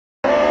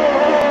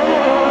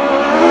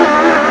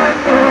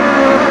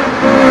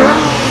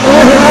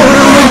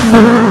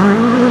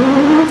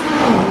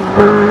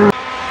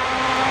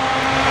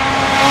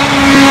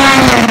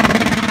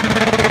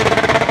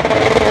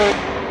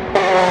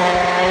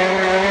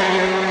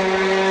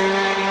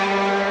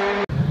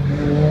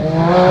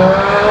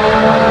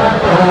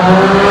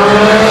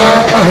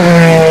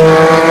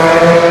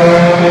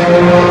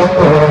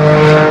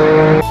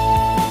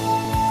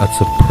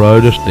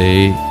proudest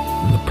day,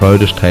 and the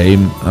proudest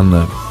time in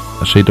the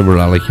seat of a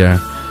rally car,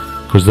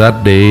 because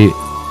that day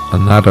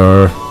and that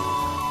hour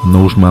and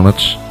those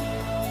minutes,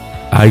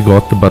 I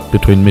got the bit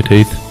between my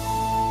teeth.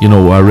 You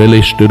know, I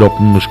really stood up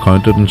and was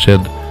counted and said,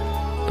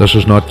 this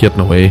is not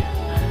getting away.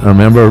 I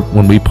remember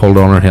when we pulled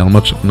on our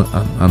helmets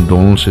and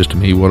Donald says to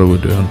me, what are we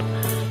doing?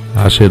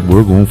 I said,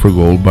 we're going for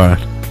gold,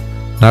 Barrett.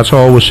 That's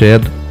all was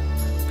said.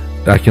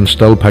 I can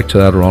still picture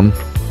that run.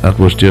 That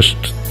was just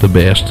the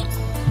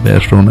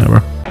best run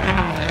ever.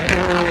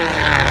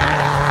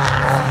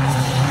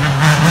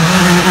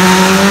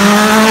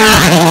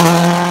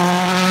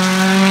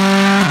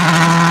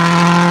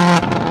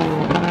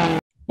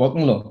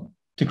 Welcome along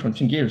to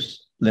Crunching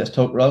Gears. Let's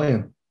talk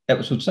rallying,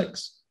 episode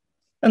 6.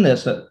 In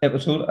this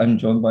episode, I'm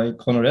joined by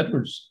Connor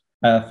Edwards,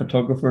 a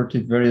photographer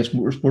to various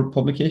motorsport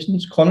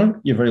publications. Connor,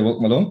 you're very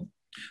welcome along.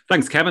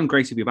 Thanks, Kevin.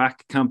 Great to be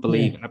back. Can't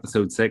believe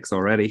episode 6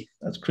 already.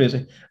 That's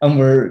crazy. And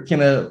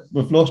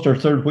we've lost our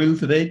third wheel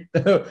today.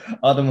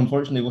 Adam,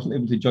 unfortunately, wasn't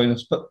able to join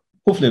us, but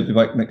hopefully he'll be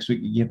back next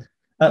week again.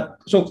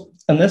 So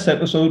in this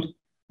episode,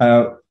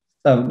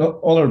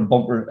 all our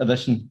bumper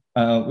edition,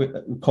 we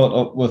caught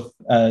up with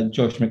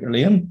Josh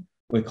McErlean.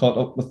 We caught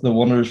up with the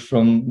winners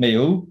from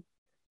Mayo.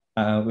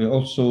 We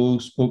also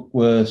spoke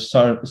with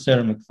Sara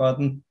Mc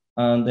Fadden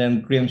and then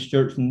Graeme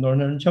Stewart from the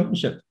Northern Ireland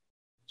Championship.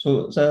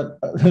 So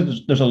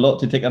there's a lot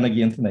to take in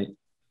again tonight.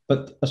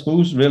 But I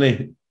suppose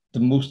really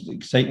the most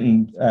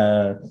exciting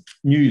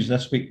news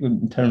this week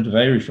in terms of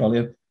Irish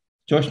rallying,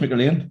 Josh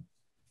McErlean.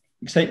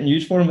 Exciting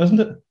news for him, isn't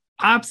it?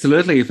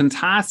 Absolutely.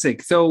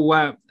 Fantastic.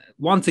 So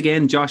once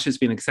again, Josh has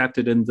been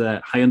accepted in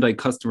the Hyundai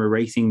Customer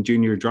Racing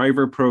Junior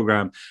Driver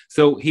Program.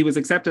 So he was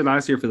accepted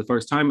last year for the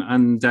first time,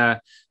 and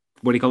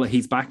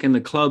he's back in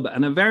the club,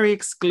 and a very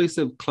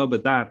exclusive club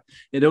at that.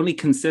 It only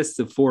consists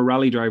of 4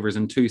 rally drivers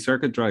and 2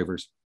 circuit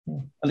drivers.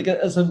 Like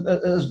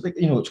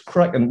it's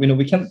cracking.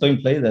 We can't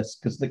downplay this,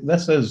 because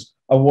this is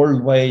a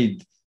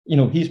worldwide.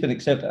 He's been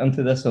accepted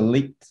into this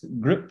elite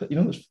group.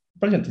 It's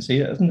brilliant to see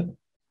it, isn't it?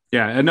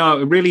 Yeah, no,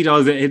 it really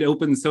does. It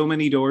opens so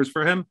many doors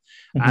for him,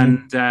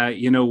 and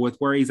with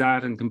where he's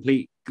at and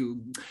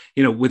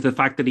with the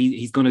fact that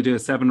he's going to do a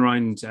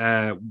 7-round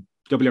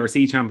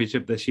WRC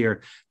championship this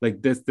year,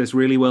 like this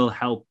really will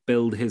help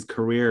build his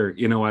career,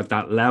 at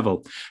that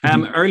level.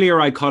 Earlier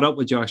I caught up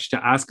with Josh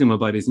to ask him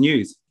about his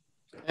news.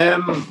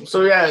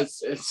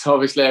 It's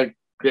obviously a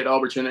great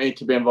opportunity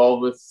to be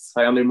involved with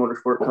Hyundai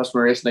Motorsport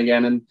Customer Racing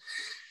again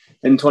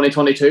in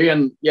 2022,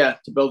 and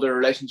to build a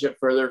relationship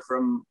further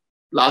from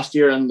last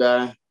year and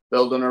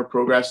build on our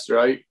progress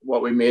throughout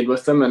what we made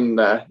with them. And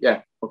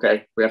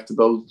we have to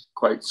build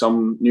quite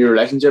some new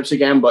relationships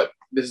again, but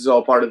this is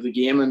all part of the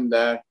game, and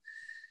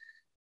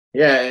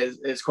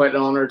it's quite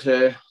an honor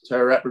to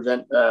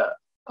represent a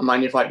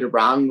manufacturer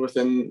brand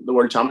within the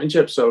World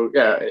Championship. So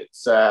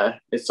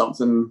it's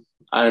something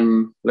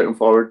I'm looking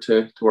forward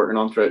to working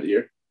on throughout the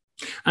year.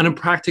 And in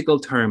practical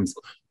terms,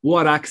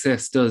 what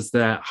access does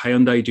the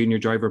Hyundai Junior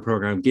Driver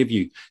Program give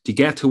you? Do you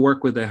get to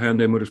work with the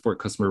Hyundai Motorsport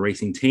Customer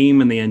Racing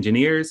team and the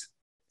engineers?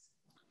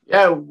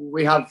 Yeah,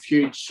 we have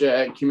huge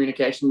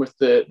communication with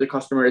the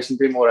customer racing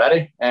team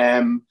already.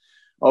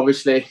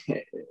 Obviously,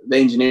 the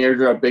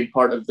engineers are a big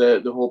part of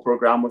the whole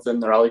program within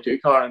the Rally 2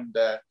 car. And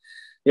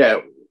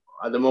at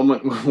the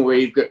moment,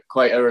 we've got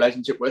quite a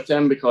relationship with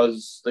them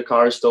because the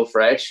car is still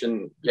fresh.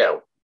 And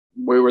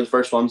we were the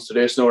first ones to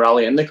do a snow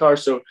rally in the car.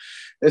 So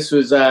this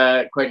was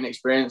quite an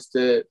experience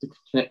to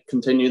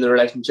continue the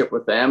relationship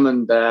with them.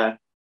 And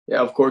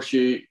of course,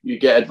 you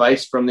get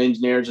advice from the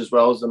engineers as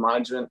well as the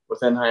management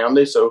within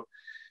Hyundai. So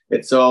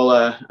it's all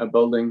a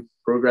building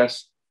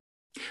progress.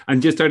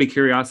 And just out of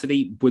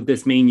curiosity, would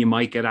this mean you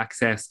might get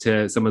access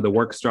to some of the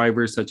works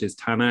drivers such as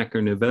Tanak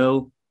or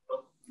Neville?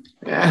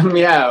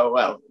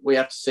 Well, we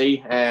have to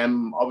see.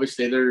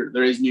 Obviously,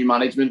 there is new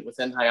management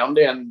within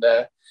Hyundai, and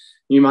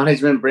new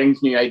management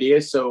brings new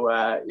ideas. So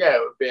it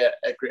would be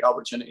a great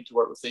opportunity to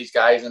work with these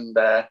guys, and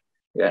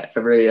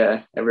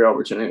every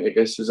opportunity, I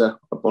guess, is a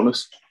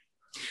bonus.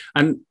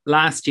 And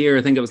last year,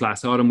 I think it was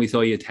last autumn, we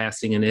saw you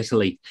testing in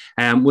Italy.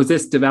 Was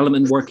this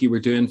development work you were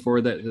doing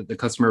for the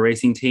customer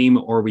racing team,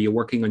 or were you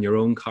working on your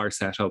own car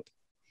setup?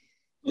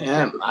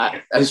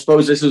 I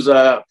suppose this was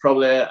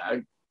probably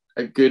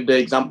a good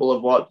example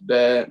of what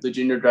the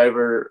junior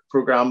driver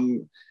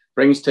program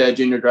brings to a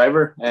junior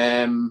driver.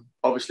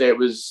 Obviously, it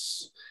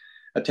was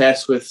a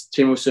test with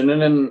Timo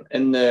Sunonen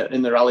in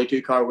the Rally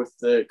 2 car with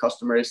the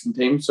customer racing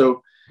team.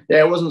 So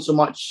it wasn't so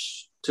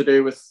much to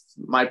do with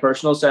my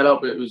personal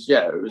setup. It was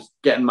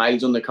getting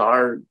miles on the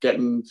car,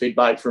 getting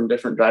feedback from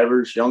different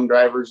drivers, young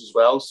drivers as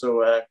well.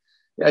 So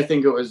I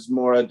think it was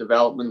more a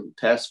development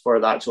test for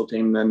the actual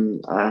team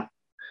than a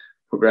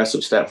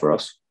progressive step for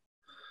us.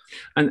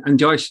 And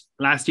Josh,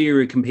 last year you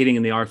were competing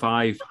in the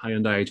R5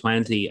 Hyundai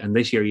i20, and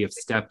this year you've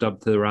stepped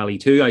up to the Rally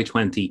 2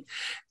 i20.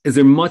 Is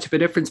there much of a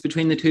difference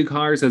between the two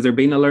cars? Has there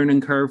been a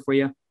learning curve for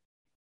you?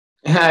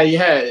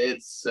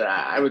 It's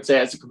I would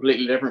say it's a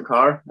completely different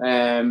car.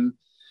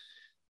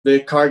 the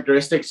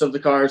characteristics of the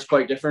car is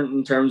quite different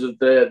in terms of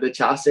the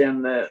chassis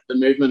and the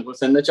movement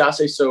within the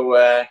chassis. So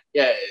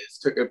it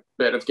took a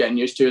bit of getting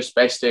used to,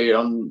 especially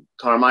on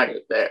tarmac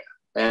at the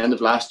end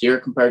of last year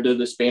compared to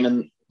the Spain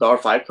and the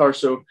R5 car.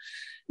 So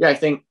I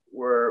think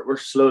we're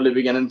slowly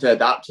beginning to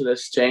adapt to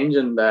this change,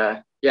 and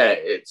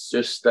it's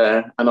just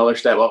another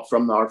step up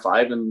from the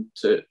R5, and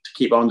to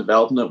keep on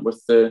developing it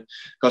with the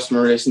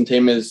customer racing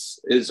team is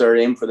our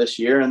aim for this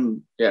year,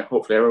 and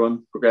hopefully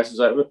everyone progresses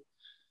out of it.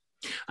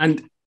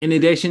 And in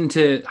addition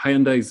to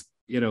Hyundai's,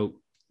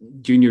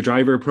 junior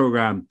driver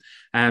program,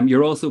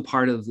 you're also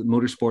part of the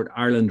Motorsport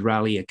Ireland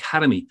Rally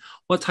Academy.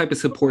 What type of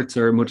supports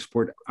are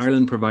Motorsport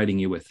Ireland providing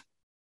you with?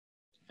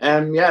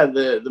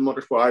 The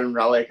Motorsport Ireland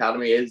Rally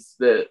Academy is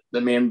the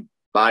main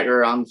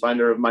backer and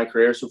founder of my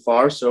career so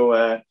far. So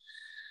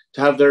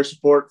to have their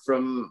support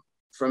from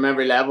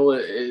every level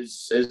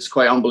is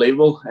quite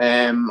unbelievable.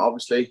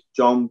 Obviously,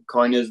 John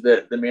Coyne is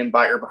the main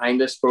backer behind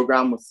this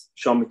program, with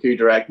Sean McHugh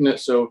directing it.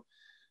 So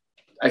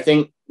I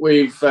think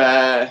we've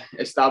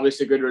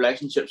established a good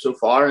relationship so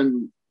far,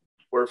 and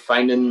we're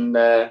finding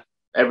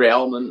every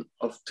element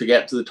to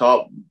get to the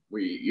top.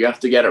 You have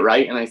to get it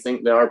right, and I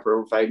think they are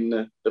providing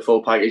the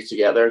full package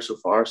together so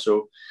far.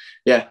 So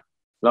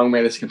long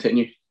may this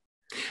continue.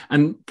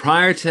 And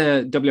prior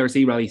to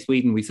WRC Rally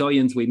Sweden, we saw you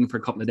in Sweden for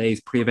a couple of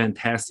days pre-event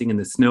testing in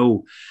the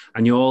snow,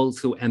 and you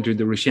also entered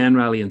the Rushen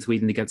Rally in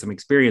Sweden to get some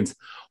experience.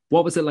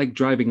 What was it like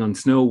driving on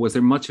snow? Was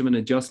there much of an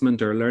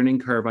adjustment or learning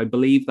curve? I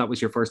believe that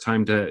was your first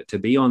time to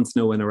be on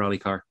snow in a rally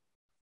car.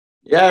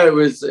 Yeah, it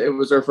was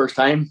our first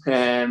time.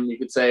 You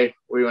could say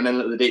we went in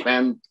at the deep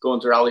end going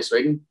to Rally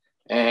Sweden.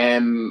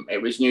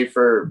 It was new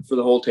for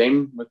the whole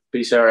team with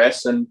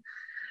PCRS and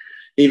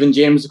even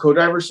James, the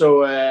co-driver.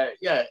 So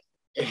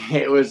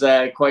it was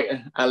quite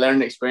a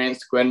learning experience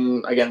to go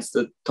in against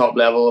the top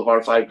level of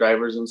R5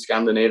 drivers in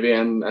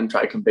Scandinavia and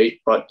try to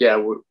compete. But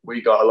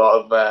we got a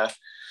lot of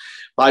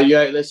value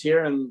out of this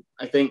year, and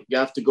I think you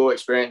have to go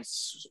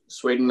experience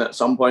Sweden at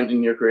some point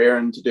in your career,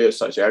 and to do it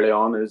such early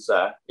on is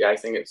I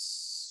think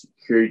it's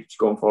huge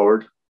going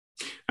forward.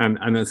 And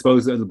I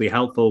suppose it'll be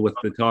helpful with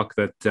the talk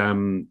that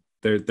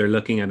they're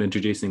looking at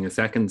introducing a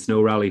second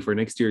snow rally for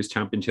next year's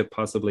championship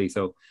possibly,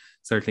 so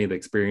certainly the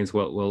experience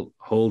will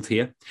hold to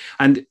you.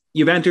 And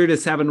you've entered a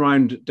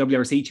 7-round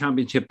WRC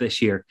championship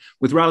this year.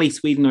 With Rally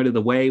Sweden out of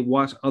the way,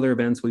 what other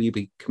events will you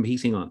be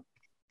competing on?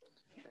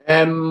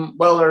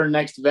 Well, our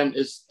next event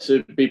is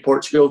to be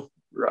Portugal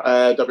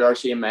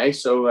WRC in May.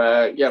 So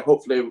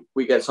hopefully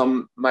we get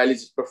some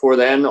mileage before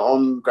then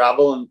on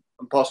gravel and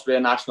possibly a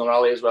national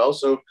rally as well.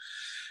 So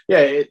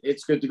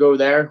it's good to go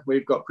there.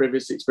 We've got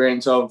previous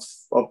experience of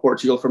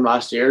Portugal from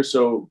last year,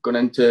 so going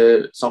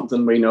into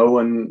something we know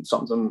and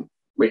something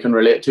we can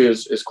relate to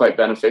is quite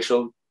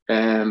beneficial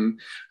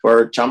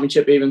for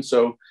championship even.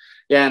 So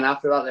and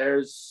after that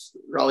there's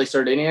Rally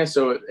Sardinia,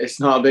 so it's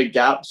not a big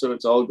gap, so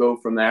it's all go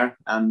from there.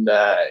 And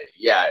I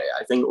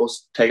think we'll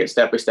take it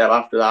step by step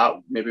after that,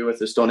 maybe with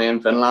Estonia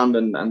and Finland,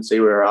 and see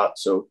where we're at.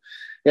 So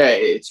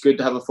it's good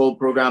to have a full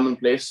program in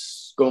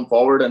place going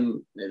forward,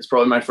 and it's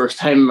probably my first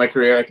time in my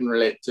career I can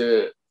relate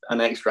to a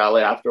next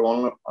rally after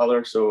one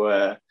other.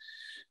 So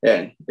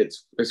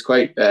it's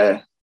quite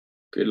good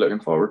looking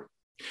forward.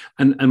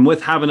 And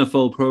with having a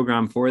full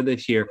program for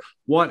this year,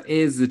 what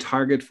is the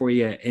target for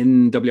you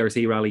in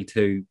WRC Rally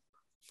 2?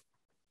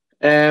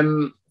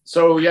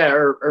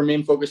 Our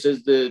main focus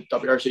is the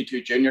WRC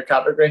 2 junior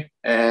category.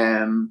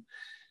 I'm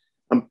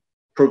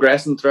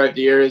progressing throughout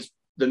the year is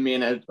the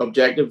main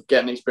objective,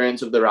 getting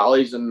experience of the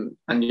rallies and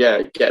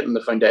getting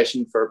the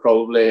foundation for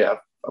probably a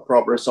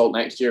proper result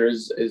next year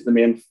is the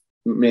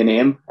main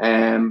aim.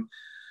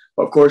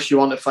 But of course you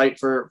want to fight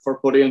for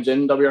podiums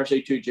in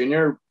WRC 2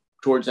 junior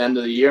towards the end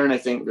of the year, and I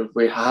think if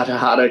we had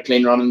a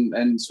clean run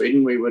in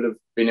Sweden, we would have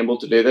been able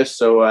to do this.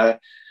 So I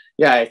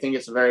think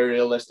it's a very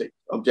realistic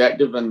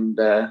objective, and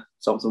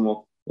something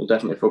we'll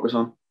definitely focus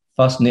on.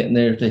 Fascinating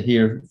there to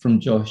hear from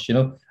Josh,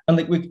 and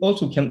like we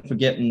also can't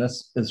forget in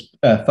this is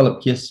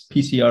Philip Case,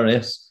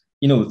 PCRS.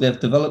 They've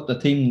developed a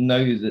team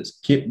now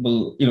that's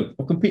capable,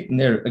 of competing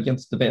there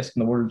against the best in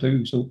the world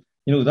too. So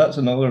that's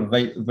another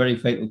very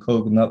vital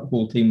cog in that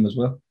whole team as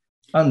well,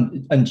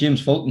 and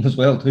James Fulton as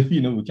well too.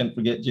 We can't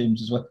forget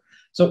James as well.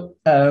 So,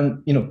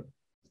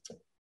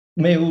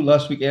 Mayo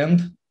last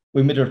weekend,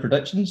 we made our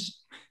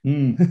predictions.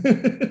 I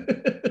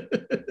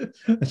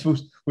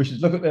suppose we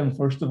should look at them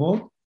first of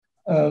all.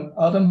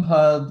 Adam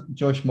had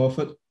Josh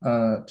Moffett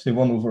to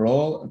 1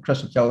 overall,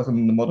 Chris O'Callaghan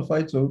in the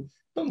modified, so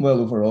done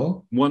well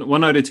overall.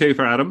 1 out of 2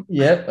 for Adam.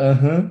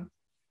 Yeah,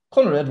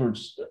 Conor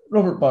Edwards,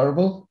 Robert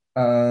Barrable,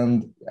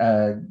 and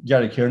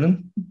Gary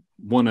Kiernan.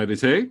 1 out of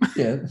 2.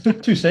 Yeah,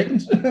 2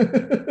 seconds.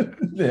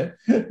 Yeah.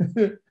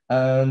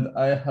 And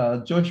I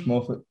had Josh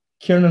Moffett,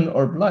 Kiernan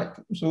or Black.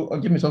 So I'll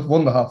give myself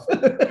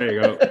 1.5. There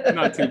you go.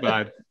 Not too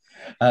bad.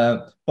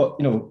 But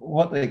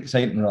what an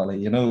exciting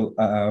rally,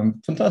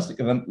 fantastic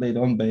event laid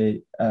on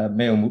by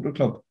Mayo Motor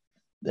Club.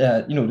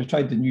 They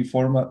tried the new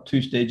format,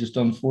 2 stages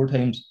done 4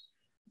 times.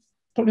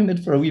 Probably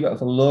made for a wee bit of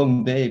a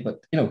long day,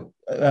 but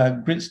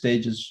great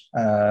stages,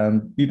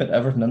 wee bit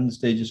everything in the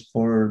stages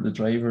for the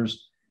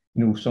drivers.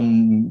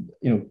 Some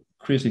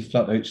crazy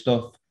flat out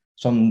stuff,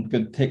 some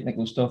good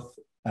technical stuff.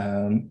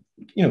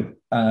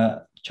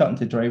 Chatting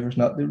to drivers,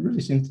 and that they really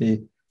seem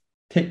to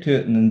take to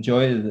it and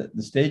enjoy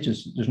the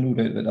stages. There's no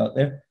doubt about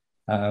that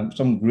there.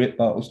 Some great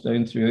battles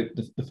down throughout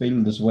the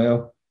field as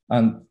well,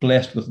 and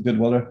blessed with good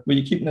weather. Were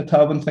you keeping a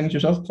tab on things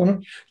yourself,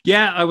 Connor?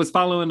 Yeah, I was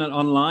following it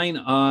online.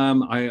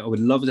 I would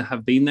love to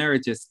have been there.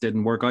 It just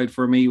didn't work out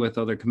for me with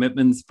other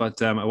commitments,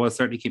 but I was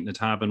certainly keeping a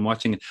tab and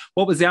watching it.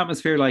 What was the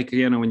atmosphere like,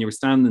 when you were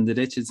standing in the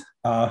ditches?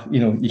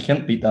 You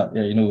can't beat that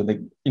there,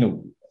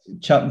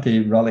 chatting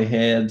to rally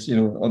heads,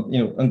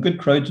 and good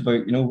crowds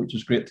about, which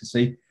was great to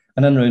see.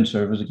 And then round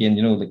servers again,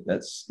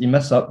 that's, you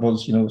miss that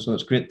buzz, so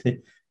it's great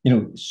to,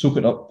 soak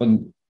it up,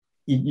 and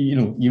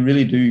you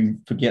really do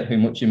forget how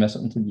much you miss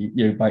it until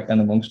you're back in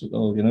amongst it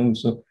all,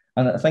 So,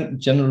 and I think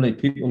generally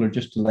people are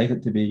just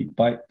delighted to be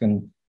back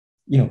and,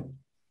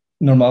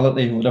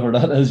 normality, whatever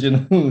that is,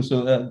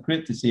 So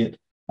great to see it.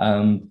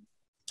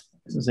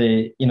 As I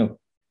say,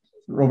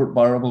 Robert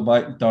Barrable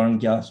back, Darren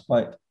Gass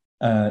back,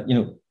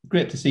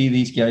 great to see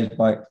these guys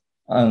back.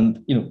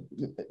 And,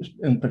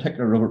 in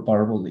particular, Robert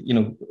Barrable, he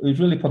was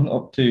really putting it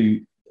up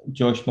to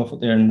Josh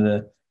Moffett there in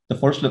the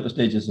first lip of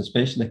stages,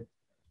 especially.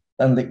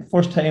 And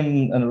first time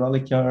in a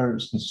rally car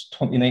since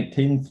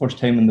 2019, first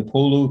time in the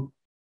polo.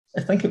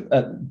 I think it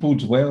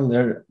bodes well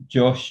there,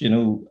 Josh,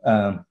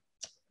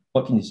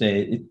 what can you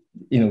say?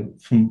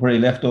 From where he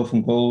left off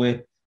in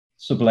Galway,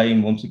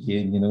 sublime once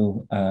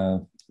again,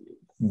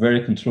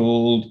 very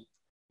controlled,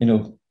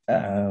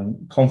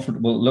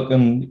 comfortable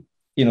looking,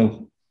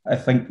 I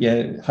think,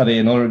 had he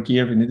another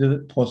gear if he needed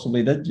it,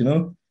 possibly did,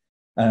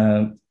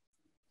 I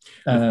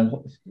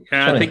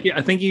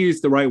think you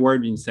used the right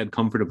word when you said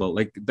comfortable.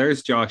 Like,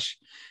 there's Josh.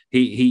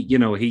 He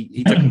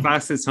took the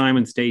fastest time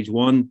in stage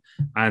 1,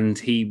 and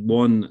he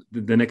won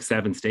the next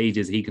 7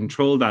 stages. He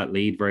controlled that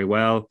lead very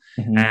well.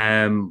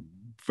 Mm-hmm.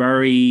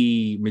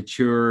 Very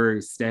mature,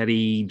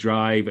 steady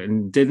drive,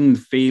 and didn't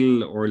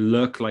feel or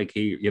look like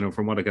he,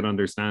 from what I can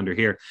understand or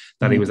hear,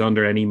 that he was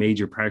under any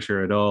major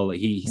pressure at all.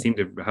 He seemed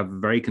to have a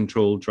very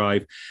controlled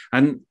drive.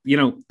 And,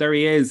 there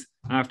he is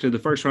after the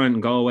first round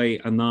in Galway,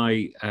 and now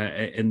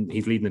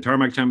he's leading the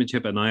Tarmac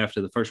Championship, and now after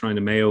the first round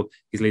in Mayo,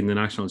 he's leading the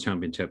National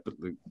Championship.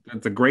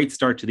 It's a great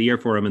start to the year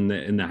for him in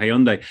the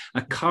Hyundai,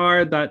 a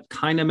car that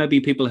kind of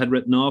maybe people had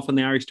written off in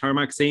the Irish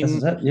tarmac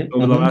scene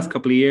over the last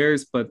couple of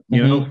years, but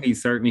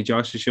he's certainly,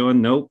 Josh is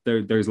showing,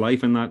 there's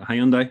life in that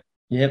Hyundai.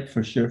 Yep,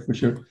 for sure.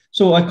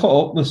 So I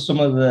caught up with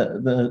some of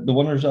the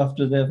winners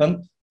after the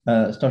event.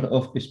 Started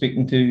off by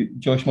speaking to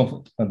Josh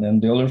Moffett, and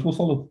then the others will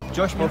follow.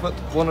 Josh Moffett,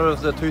 winner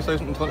of the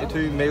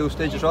 2022 Mayo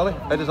Stages Rally.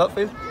 How does that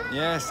feel?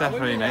 Yeah, it's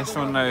definitely a nice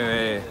one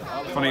now.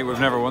 Funny, we've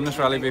never won this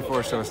rally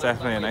before, so it's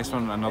definitely a nice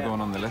one, another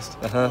one on the list.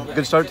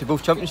 Good start to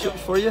both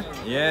championships for you?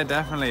 Yeah,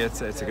 definitely.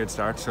 It's a good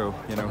start, so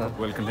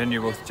we'll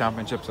continue both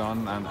championships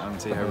on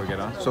and see how we get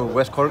on. So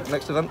West Cork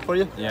next event for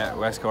you? Yeah,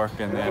 West Cork,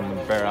 and then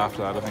Bear after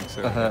that, I think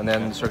so. And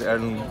then Circuit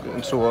Ireland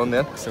and so on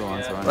then? So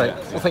on. Right,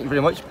 yeah. Well, thank you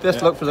very much. Best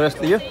of luck for the rest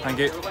of the year. Thank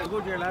you.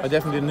 I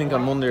definitely didn't think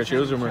on Monday or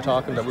Tuesday when we were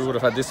talking that we would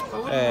have had this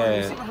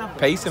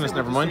pace in us,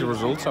 never mind the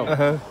results.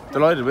 So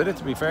delighted with it,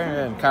 to be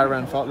fair, and car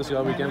ran faultlessly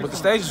all weekend, but the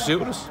stages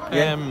suited us,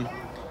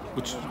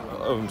 which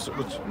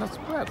not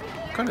bad.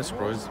 Kind of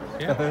surprised.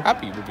 Yeah,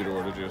 happy would be the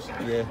word of just.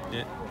 Yeah.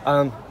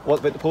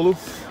 What about the polo?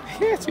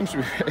 Yeah, it seems to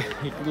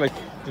be like,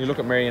 you look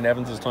at Marion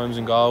Evans' times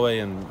in Galway,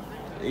 and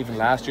even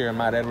last year, and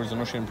Matt Edwards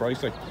and Oisin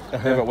Price, like they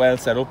have it well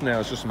set up now.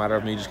 It's just a matter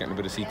of me just getting a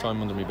bit of seat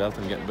time under my belt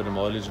and getting a bit of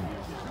mileage and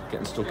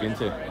getting stuck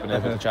into being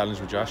able to challenge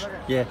with Josh.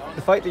 Yeah,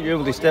 the fact that you're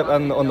able to step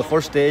in on the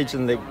first stage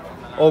and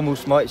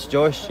almost match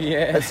Josh,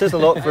 it says a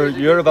lot for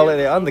your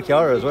ability and the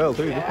car as well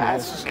too. Yeah,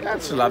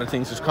 it's a lot of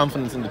things. There's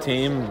confidence in the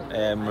team,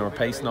 our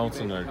pace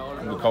notes, and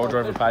the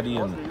co-driver Paddy,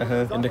 and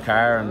in the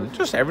car, and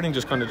just everything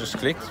just kind of just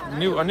clicked. I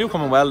knew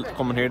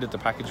coming here that the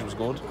package was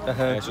good.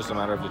 It's just a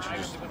matter of that you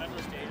just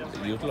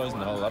utilising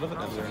the whole lot of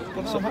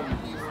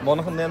it.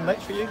 Monaghan then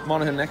next for you?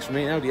 Monaghan next for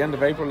me now, the end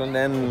of April, and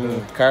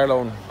then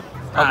Carlow.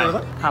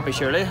 Happy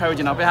surely. How would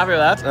you not be happy with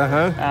that?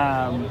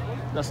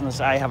 Listen,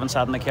 I haven't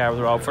sat in the car with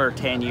Rob for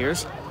 10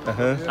 years,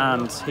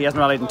 and he hasn't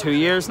rallied in 2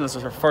 years, and this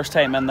is our first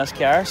time in this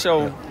car,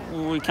 so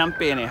we can't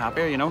be any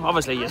happier.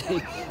 Obviously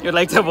you'd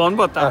like to have won,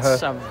 but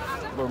that's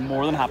we're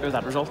more than happy with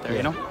that result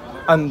there.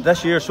 And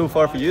this year so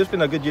far for you has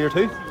been a good year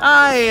too?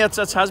 It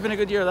has been a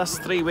good year. That's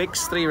 3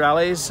 weeks, 3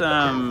 rallies.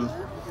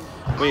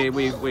 We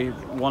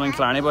won in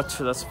Clarny, but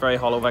that's a very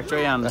hollow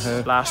victory, and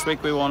last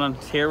week we won, and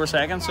here we're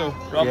second, so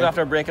Rob's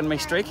after breaking my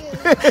streak.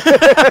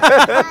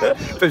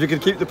 But if you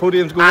could keep the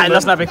podiums going,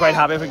 let's not be quite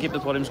happy if we keep the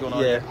podiums going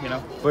on.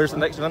 Where's the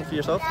next event for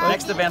yourself?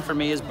 Next event for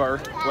me is Burr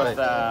with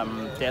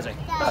Daisy.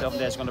 Myself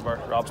and Daisy going to Burr.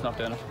 Rob's not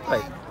doing it.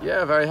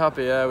 Yeah, very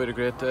happy. Yeah, we had a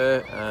great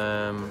day.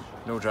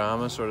 No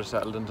drama, sort of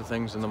settled into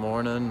things in the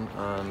morning,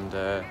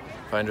 and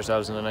find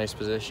ourselves in a nice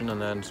position,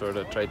 and then sort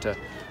of tried to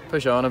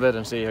push on a bit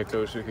and see how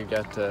close we could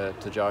get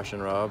to Josh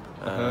and Rob.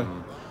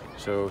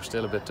 so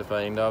still a bit to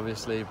find,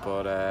 obviously.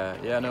 But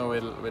yeah, no, we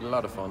had a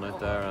lot of fun out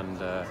there, and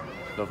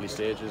lovely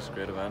stages,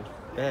 great event.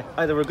 Yeah,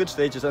 there were good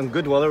stages and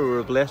good weather. We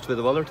were blessed with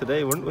the weather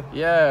today, weren't we?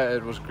 Yeah,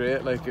 it was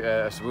great. Like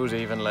I suppose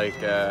even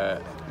like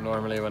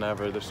normally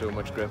whenever there's so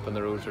much grip and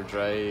the roads are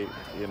dry,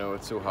 you know,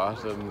 it's so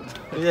hot, and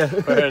yeah.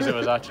 Whereas it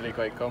was actually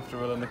quite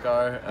comfortable in the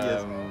car.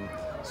 Yes.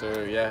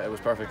 So yeah, it was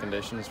perfect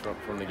conditions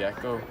from the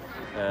get-go.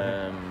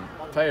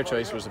 Tyre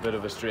choice was a bit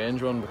of a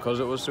strange one because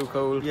it was so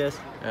cold. Yes.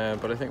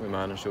 But I think we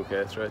managed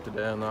okay throughout the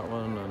day on that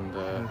one, and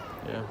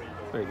yeah.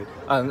 Very good.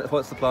 And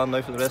what's the plan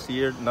now for the rest of the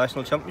year?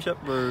 National Championship?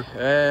 Or?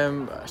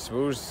 I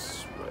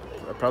suppose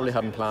I probably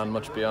hadn't planned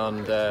much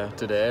beyond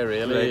today,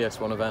 really. Right. It's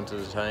one event at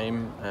a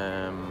time.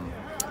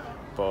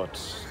 But,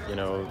 you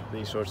know,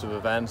 these sorts of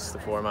events, the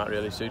format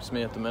really suits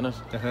me at the minute.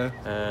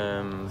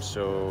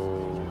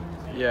 So,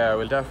 yeah,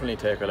 we'll definitely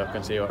take a look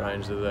and see what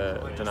rounds of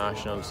the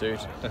national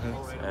suit.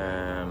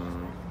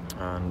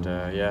 And,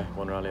 yeah,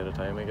 one rally at a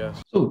time, I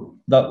guess. So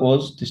that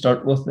was, to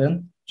start with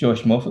then,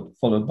 Josh Moffett,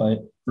 followed by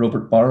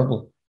Robert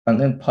Barrable, and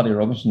then Paddy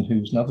Robinson,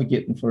 who's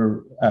navigating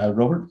for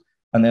Robert,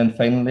 and then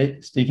finally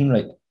Stephen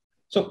Wright.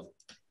 So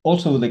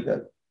also like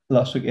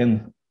last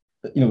weekend,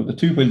 you know, the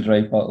two-wheel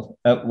drive battle,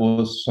 it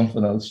was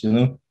something else, you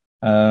know.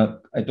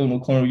 I don't know,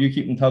 Conor, were you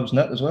keeping tabs on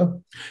that as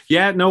well?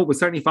 Yeah, no, we're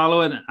certainly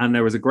following, and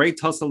there was a great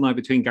tussle now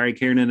between Gary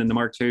Kiernan in the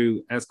Mark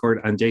II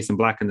Escort and Jason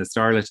Black in the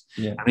Starlet.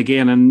 Yeah. And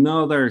again,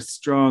 another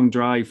strong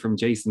drive from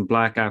Jason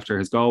Black after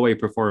his Galway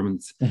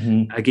performance.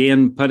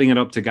 Again, putting it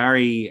up to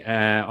Gary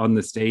on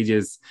the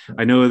stages.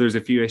 I know there's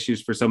a few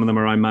issues for some of them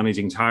around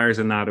managing tyres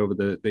and that over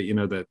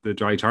the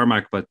dry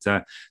tarmac, but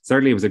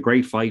certainly it was a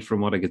great fight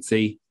from what I could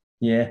see.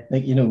 Yeah,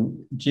 like, you know,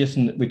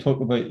 Jason, we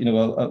talk about, you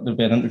know, there'll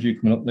be an interview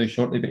coming up now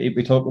shortly, but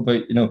we talk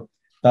about, you know,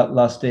 that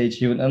last stage,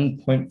 he went in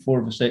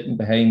 0.4 of a second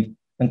behind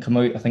and come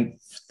out, I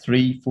think,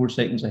 3-4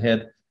 seconds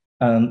ahead.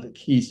 And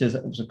he says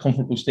it was a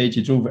comfortable stage.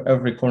 He drove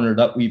every corner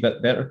that wee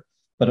bit better,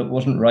 but it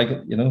wasn't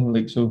ragged, you know,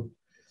 like so.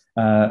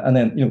 And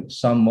then, you know,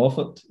 Sam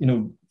Moffett, you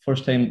know,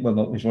 first time, well,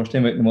 not his first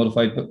time out in the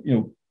modified, but, you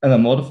know, in a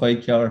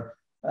modified car,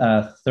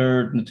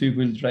 third in the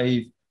two-wheel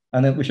drive.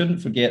 And then we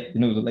shouldn't forget,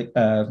 you know, like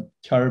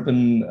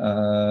Carbon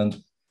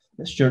and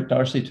Stuart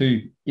Darcy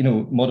too, you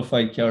know,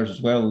 modified cars as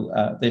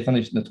well. They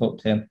finished in the top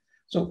 10.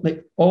 So,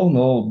 like, all in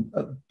all,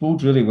 it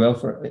bodes really well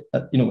for,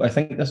 you know, I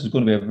think this is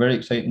going to be a very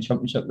exciting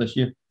championship this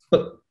year.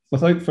 But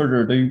without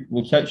further ado,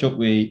 we'll catch up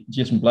with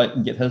Jason Black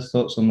and get his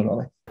thoughts on the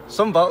rally.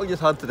 Some battle you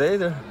had today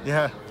there.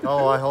 Yeah,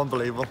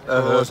 unbelievable. It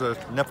was a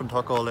nip and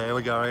tuck all day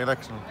with Gary,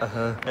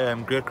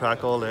 great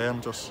crack all day,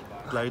 and just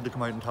glad to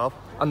come out on top.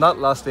 And that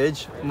last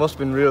stage must have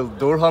been real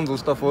door handle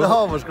stuff, wasn't it?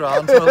 No, it was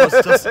grand. So it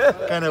was just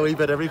kind of a wee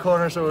bit every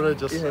corner, so I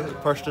just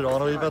pushed it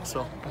on a wee bit.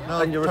 So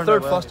no, and you were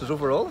third fastest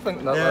overall, I think,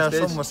 in that last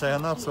stage. Yeah, someone was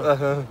saying that. So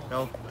you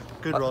know,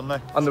 good run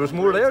now. And there was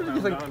more there, do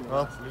you think?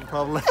 Well,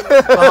 probably.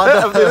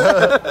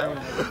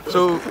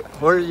 So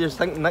where are you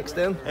thinking next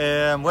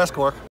then? West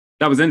Cork.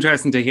 That was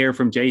interesting to hear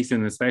from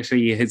Jason,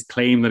 especially his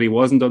claim that he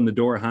wasn't on the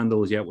door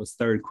handles yet, was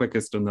third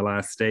quickest on the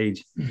last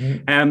stage.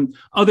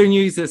 Other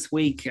news this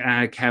week,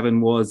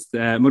 Kevin, was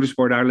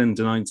Motorsport Ireland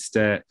announced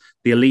the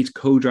Elite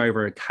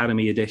Co-Driver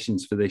Academy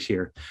editions for this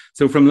year.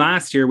 So from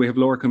last year, we have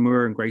Lorcan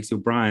Moore and Grace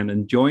O'Brien,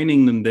 and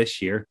joining them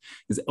this year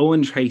is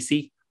Owen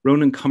Tracy,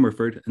 Ronan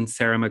Comerford and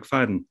Sara Mc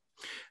Fadden.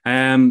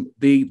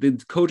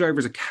 The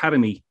Co-Drivers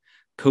Academy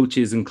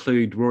coaches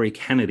include Rory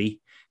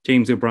Kennedy,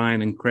 James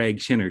O'Brien and Craig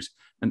Shinners.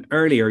 And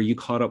earlier you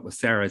caught up with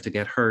Sarah to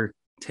get her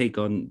take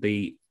on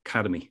the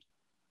academy.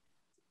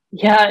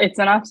 Yeah, it's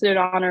an absolute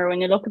honour.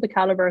 When you look at the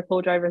calibre of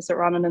co-drivers that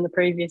ran in the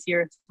previous year,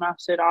 it's an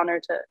absolute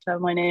honour to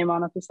have my name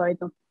on it beside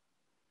them.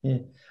 Yeah,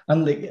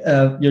 and like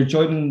you're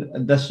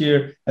joining this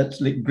year, it's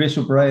like Grace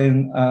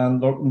O'Brien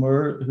and Lorcan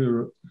Moore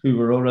who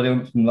were already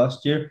on from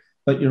last year,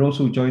 but you're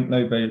also joined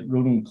now by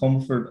Ronan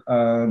Comfort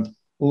and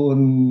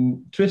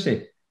Owen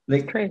Tracy.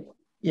 Like,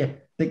 yeah.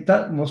 Like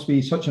that must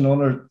be such an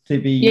honour to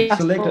be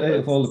selected out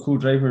of all the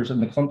co-drivers in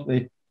the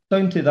country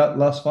down to that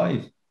last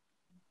 5.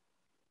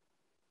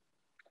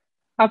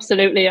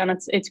 Absolutely, and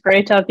it's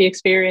great to have the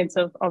experience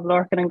of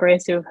Lorcan and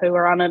Grace who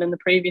were on it in the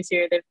previous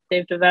year.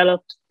 They've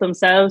developed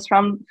themselves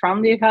from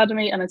the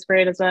academy, and it's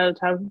great as well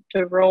to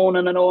have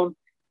Ronan and Owen,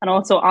 and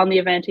also on the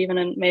event, even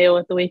in Mayo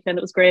at the weekend.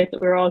 It was great that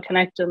we were all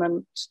connecting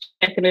and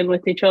checking in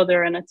with each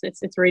other, and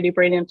it's really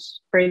brilliant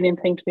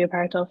thing to be a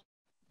part of.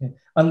 Yeah.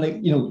 And like,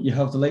 you know, you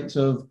have the likes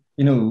of,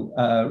 you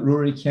know,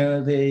 Rory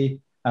Kennedy,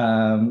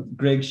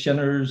 Greg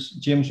Shinners,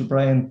 James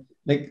O'Brien,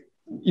 like,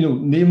 you know,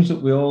 names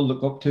that we all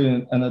look up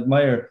to and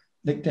admire.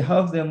 Like, to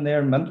have them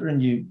there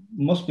mentoring you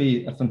must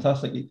be a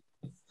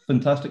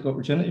fantastic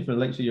opportunity for the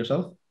likes of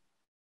yourself.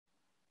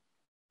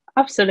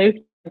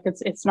 Absolutely. Like,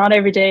 it's not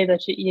every day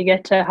that you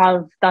get to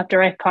have that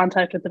direct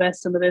contact with the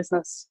best in the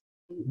business.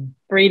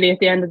 Really, at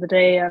the end of the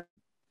day, I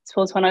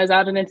suppose when I was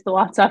added into the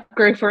WhatsApp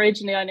group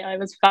originally, I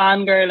was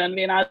fangirl and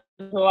being added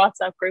to the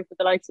WhatsApp group with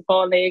the likes of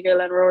Paul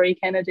Nagel and Rory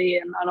Kennedy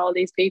and all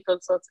these people.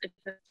 So it's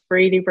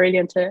really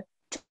brilliant to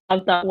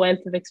have that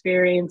wealth of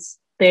experience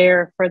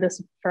there for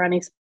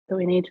any that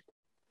we need.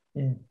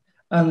 Yeah.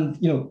 And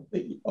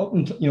up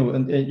until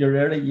in your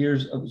early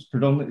years, it was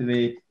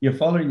predominantly your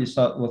father you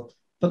sat with,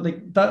 but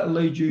like that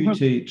allowed you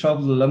to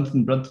travel the length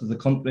and breadth of the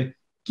country,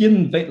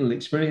 gain vital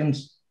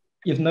experience.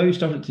 You've now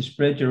started to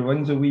spread your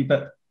wings a wee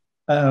bit.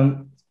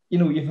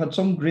 You've had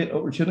some great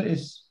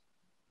opportunities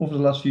over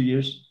the last few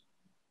years.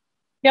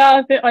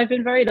 Yeah, I've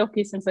been very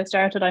lucky since I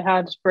started. I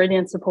had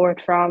brilliant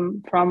support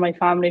from my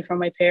family, from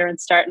my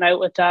parents. Starting out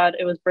with Dad,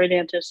 it was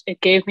brilliant. It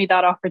gave me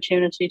that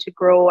opportunity to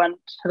grow and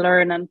to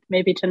learn, and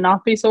maybe to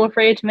not be so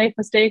afraid to make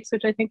mistakes,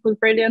 which I think was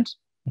brilliant.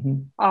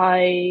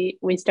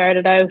 We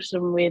started out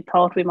and we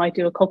thought we might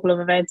do a couple of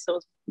events. So it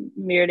was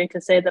merely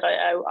to say that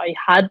I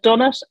had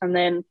done it, and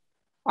then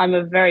I'm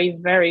a very,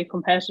 very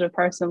competitive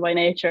person by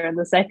nature. And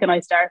the second I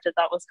started,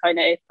 that was kind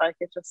of it. Like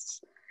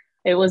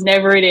it was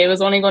never really, it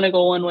was only going to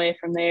go one way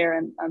from there.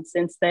 And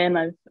since then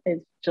I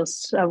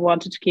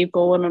wanted to keep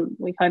going. And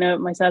we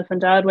myself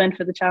and Dad went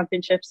for the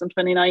championships in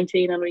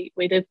 2019, and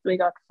we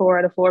got 4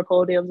 out of 4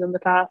 podiums in the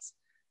class.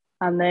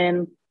 And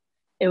then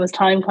it was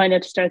time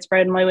to start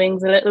spreading my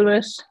wings a little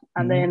bit.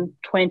 And then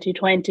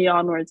 2020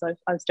 onwards,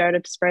 I've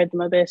started to spread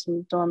them a bit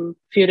and done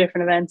a few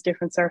different events,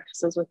 different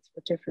surfaces with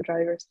different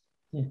drivers.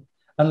 Yeah.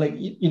 And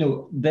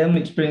them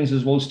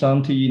experiences will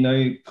stand to you now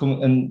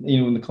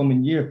in the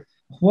coming year.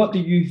 What do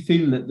you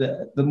feel that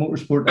the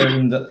Motorsport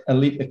Ireland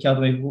Elite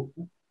Academy,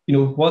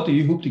 what do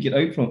you hope to get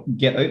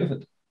out of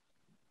it?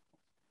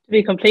 To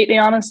be completely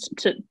honest,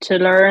 to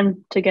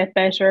learn, to get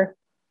better.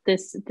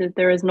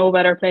 There is no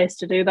better place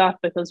to do that,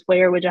 because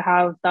where would you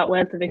have that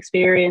wealth of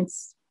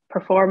experience,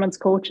 performance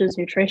coaches,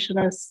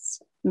 nutritionists,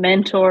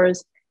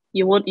 mentors?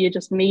 You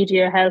just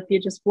media help. You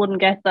just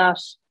wouldn't get that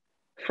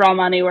from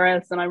anywhere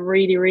else. And I'm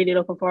really, really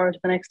looking forward to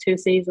the next 2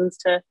 seasons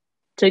to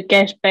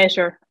get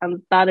better,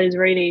 and that is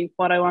really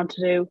what I want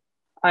to do.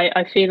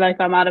 I feel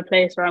like I'm at a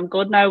place where I'm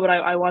good now, but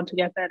I want to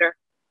get better,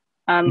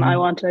 and I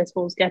want to, I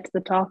suppose, get to the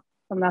top,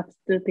 and that's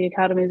the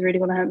academy is really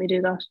going to help me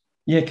do that.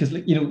 Yeah, because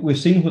we've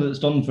seen what it's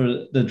done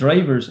for the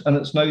drivers, and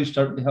it's now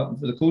starting to happen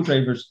for the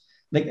co-drivers.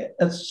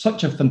 It's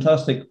such a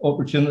fantastic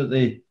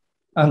opportunity,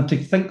 and to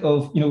think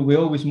of we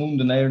always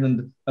moaned in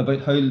Ireland about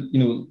how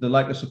the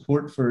lack of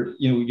support for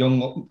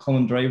young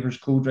up-and-coming drivers,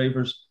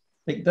 co-drivers.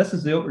 This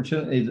is the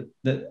opportunity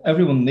that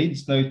everyone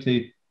needs now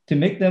to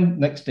make them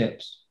next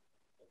steps.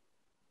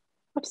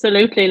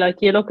 Absolutely.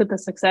 You look at the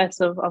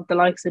success of the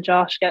likes of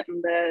Josh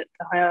getting the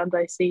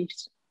Hyundai seat.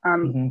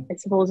 I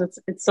suppose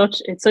it's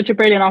such a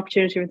brilliant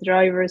opportunity for the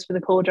drivers, for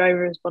the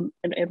co-drivers, but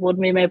it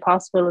wouldn't be made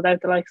possible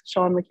without the likes of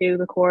Sean McHugh,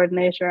 the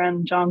coordinator,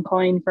 and John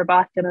Coyne for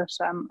backing it,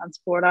 and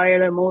Sport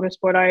Ireland,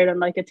 Motorsport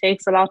Ireland. It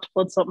takes a lot to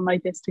put something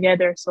like this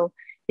together. So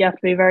you have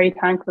to be very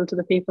thankful to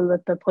the people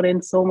that put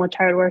in so much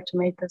hard work to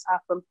make this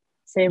happen.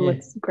 Same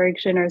with Greg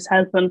Shinner's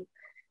helping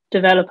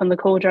developing the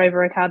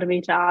co-driver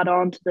academy to add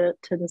on to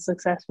the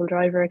successful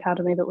driver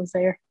academy that was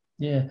there.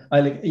 Yeah,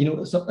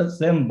 it's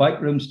them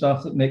backroom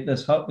staff that make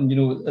this happen.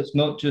 It's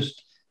not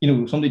just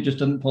somebody just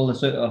didn't pull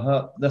this out of a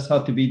hat. This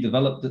had to be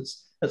developed.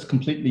 It's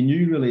completely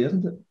new, really,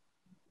 isn't it?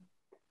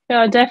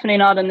 Yeah, definitely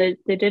not. And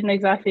they didn't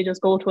exactly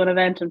just go to an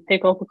event and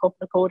pick up a couple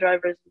of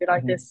co-drivers and be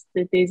like,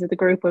 these are the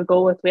group we'll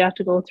go with. We had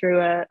to go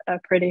through a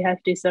pretty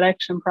hefty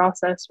selection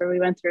process where we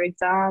went through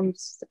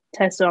exams,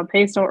 tested on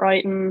pace note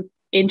writing,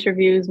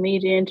 interviews,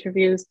 media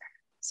interviews.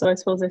 So I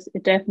suppose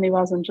it definitely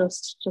wasn't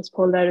just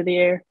pulled out of the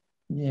air.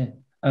 Yeah.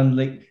 And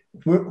have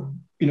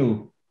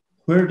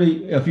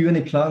you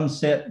any plans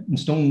set in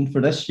stone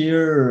for this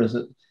year, or is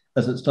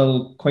it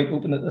still quite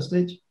open at this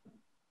stage?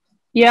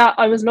 Yeah,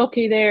 I was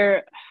lucky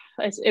there.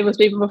 It was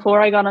even before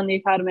I got on the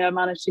academy. I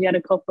managed to get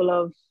a couple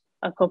of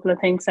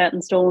things set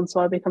in stone.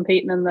 So I'll be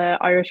competing in the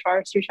Irish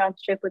Forestry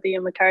Championship with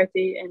Ian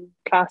McCarthy in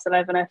Class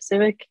 11F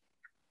Civic.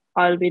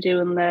 I'll be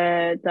doing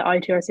the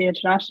ITRC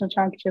International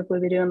Championship.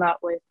 We'll be doing that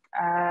with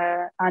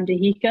Andy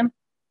Heekin.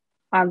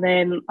 And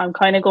then I'm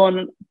kind of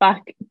going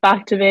back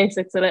to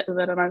basics a little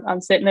bit, and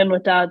I'm sitting in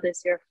with Dad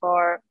this year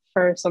for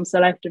some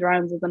selected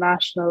rounds of the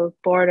National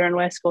Border and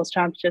West Coast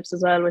Championships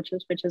as well, which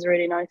is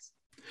really nice.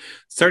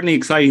 Certainly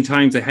exciting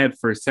times ahead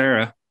for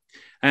Sarah.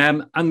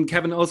 And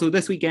Kevin, also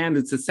this weekend,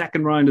 it's the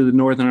second round of the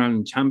Northern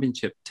Ireland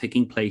Championship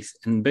taking place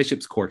in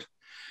Bishop's Court.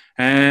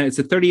 It's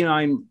a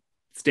 39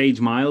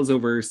 stage miles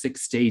over 6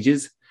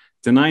 stages.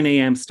 It's a 9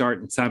 a.m. start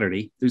on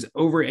Saturday. There's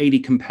over 80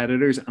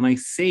 competitors, and I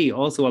see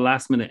also a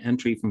last-minute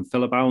entry from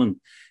Philip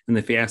Allen in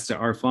the Fiesta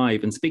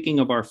R5. And speaking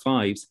of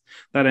R5s,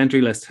 that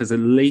entry list has at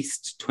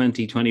least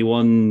 20,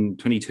 21,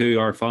 22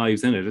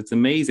 R5s in it. It's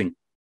amazing.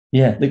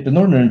 Yeah, the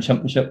Northern Ireland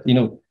Championship,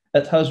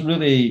 it has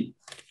really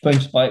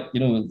bounced back.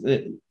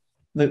 The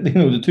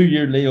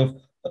 2-year layoff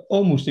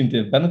almost seemed to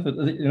have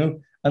benefited,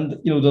 and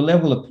the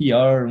level of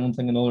PR and one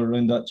thing and all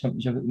around that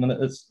championship at the minute,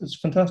 it's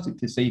fantastic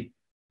to see.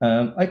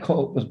 I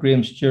caught up with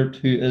Graeme Stewart,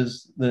 who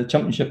is the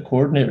championship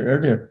coordinator,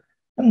 earlier,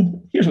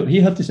 and here's what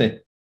he had to say.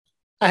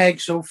 I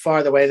think so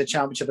far the way the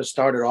championship has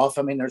started off,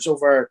 there's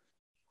over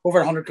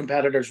 100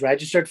 competitors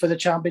registered for the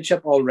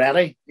championship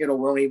already.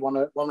 We're only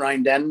one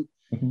round in,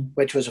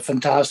 which was a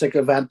fantastic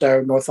event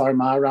there. North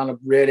Armagh ran a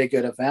really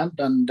good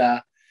event, and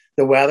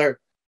the weather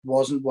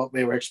wasn't what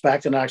we were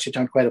expecting. It actually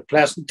turned quite a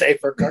pleasant day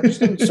for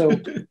Kirkstone. So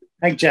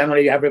I think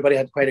generally everybody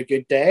had quite a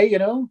good day, you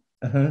know.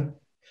 And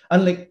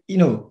like, you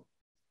know,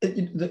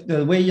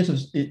 the way you have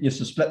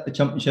to split the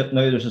championship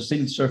now, there's a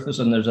sealed surface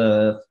and there's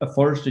a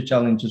forestry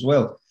challenge as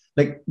well.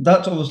 Like,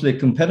 that's obviously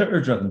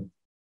competitor driven.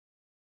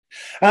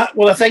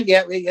 Well, I think,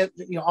 yeah, you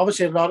know,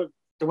 obviously a lot of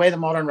the way the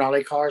modern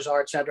rally cars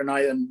are, etc. now,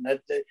 and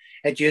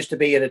it used to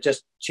be it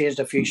just changed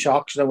a few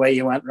shocks the way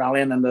you went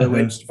rallying in the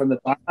woods from the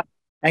tarmac.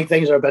 I think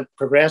things are a bit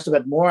progressed a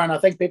bit more, and I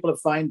think people have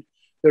found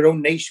their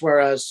own niche.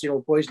 Whereas, you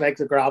know, boys like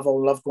the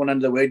gravel love going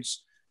into the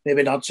woods,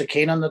 maybe not so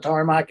keen on the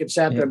tarmac,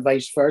 etc., and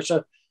vice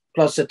versa.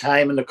 Plus the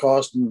time and the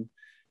cost and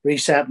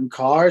resetting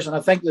cars, and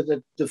I think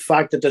that the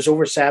fact that there's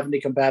over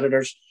 70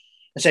 competitors,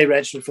 I say,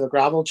 registered for the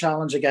gravel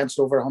challenge against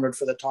over 100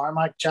 for the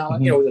tarmac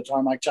challenge, you know, the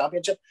tarmac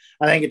championship.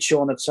 I think it's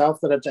shown itself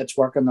that it's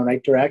working in the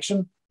right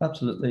direction.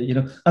 Absolutely, you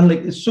know, and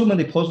like there's so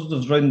many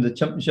positives around the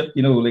championship.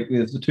 You know, like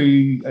there's the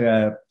two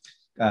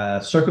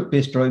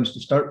circuit-based rounds to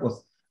start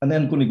with, and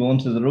then going to go on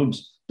to the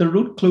roads. The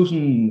road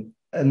closing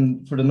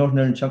in for the Northern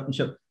Ireland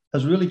Championship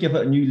has really given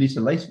it a new lease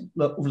of life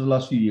over the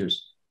last few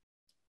years.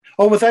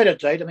 Oh, without a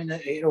doubt. I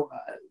mean,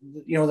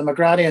 you know, the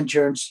McErlean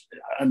Endurance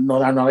and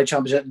Northern Rally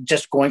Championship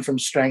just going from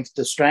strength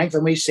to strength,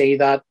 and we see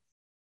that.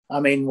 I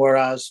mean,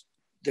 whereas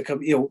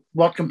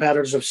what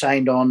competitors have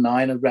signed on now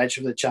and have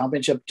registered for the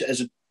championship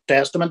is a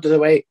testament to the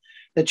way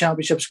the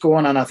championship's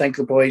going. And I think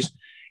the boys,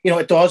 you know,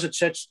 it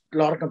suits a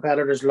lot of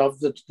competitors love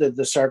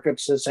the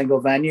circuits, the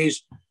single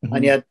venues,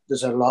 and yet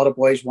there's a lot of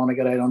boys want to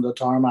get out on the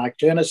tarmac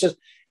too. And it's just,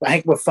 I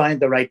think we've found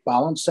the right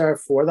balance there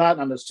for that,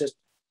 and it's just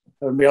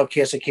a real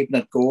case of keeping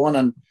it going.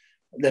 And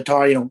the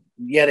tar, you know,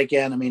 yet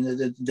again, I mean,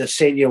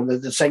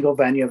 the single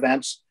venue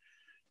events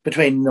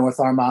between North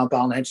Armagh and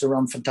Ballinhinch, they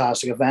run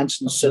fantastic events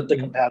and suit the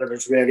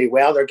competitors really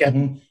well. They're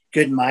getting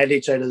good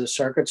mileage out of the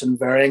circuits and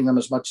varying them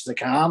as much as they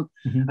can.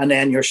 And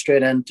then you're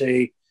straight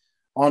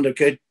onto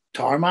good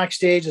tarmac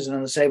stages.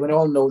 And as I say, we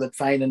all know that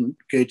finding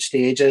good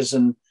stages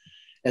and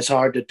it's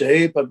hard to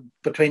do, but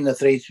between the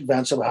three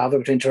events that we have,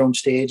 between Tyrone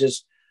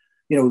stages,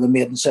 you know, the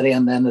Maiden City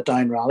and then the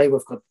Down Rally,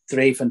 we've got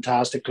three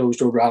fantastic closed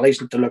road rallies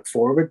to look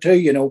forward to,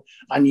 you know,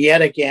 and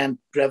yet again,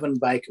 driven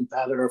by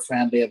competitor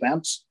friendly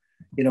events.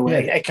 You know,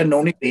 it can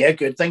only be a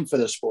good thing for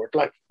the sport.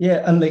 Like,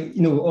 yeah, and like,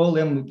 you know, all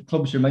them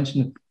clubs you're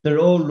mentioning, they're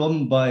all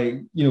run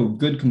by, you know,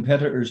 good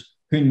competitors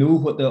who know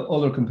what the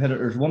other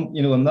competitors want,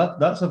 you know, and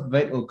that's a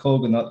vital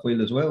cog in that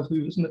wheel as well,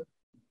 too, isn't it?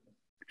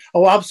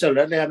 Oh,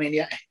 absolutely. I mean,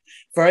 yeah,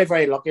 very,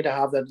 very lucky to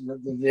have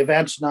the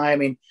events now. I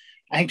mean,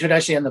 I think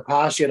traditionally in the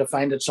past, you'd have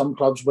found that some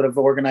clubs would have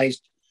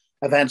organised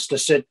events to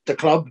suit the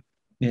club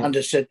and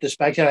to suit the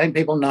spectator. I think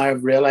people now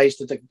have realised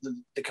that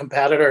the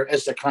competitor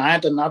is the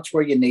client, and that's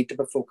where you need to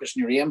be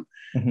focusing your aim.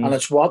 And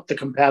it's what the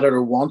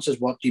competitor wants is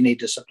what you need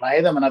to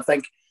supply them. And I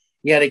think,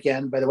 yet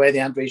again, by the way the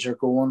entries are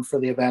going for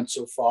the event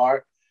so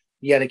far,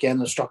 yet again,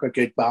 they've struck a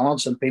good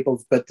balance and people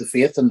have put the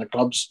faith in the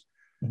clubs.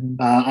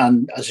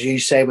 And as you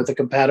say, with the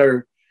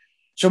competitor,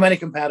 so many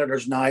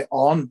competitors now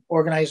on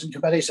organising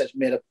committees, it's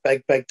made a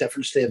big, big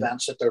difference to the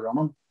events that they're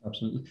running.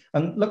 Absolutely.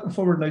 And looking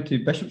forward now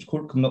to Bishop's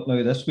Court coming up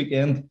now this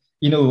weekend,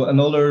 you know,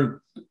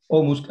 another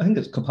almost, I think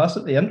it's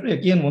capacity entry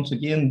again, once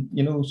again,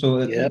 you know, so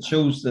it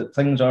shows that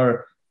things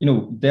are, you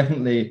know,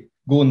 definitely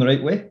going the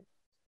right way.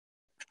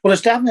 Well,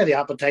 it's definitely the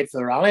appetite for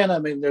the rally. And I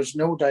mean, there's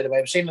no doubt about it.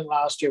 I've seen it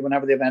last year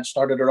whenever the event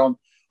started around.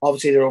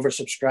 Obviously, they're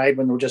oversubscribed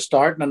when they were just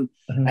starting. And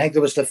I think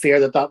there was the fear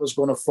that was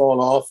going to fall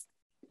off.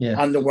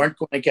 And they weren't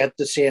going to get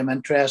the same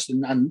interest.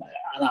 And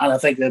I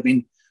think they've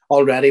been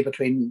already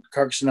between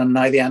Kirkstone and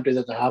now the entry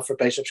that they have for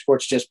Bishop's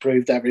Court's just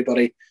proved to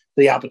everybody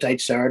the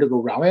appetite's there to go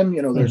rallying.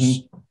 You know,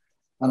 there's,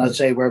 and I'd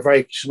say we're a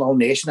very small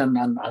nation,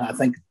 and I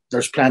think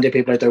there's plenty of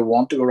people out there who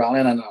want to go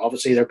rallying, and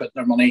obviously they're putting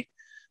their money,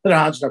 their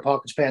hands in their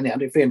pockets, paying the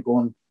entry fee and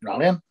going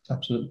rallying.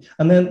 Absolutely.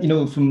 And then, you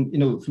know, from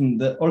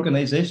the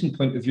organisation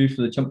point of view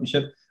for the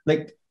championship,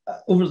 like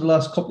over the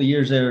last couple of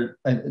years there,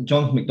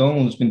 Jonathan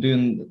McDonald has been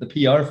doing the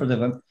PR for the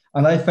event.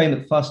 And I find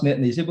it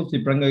fascinating. He's able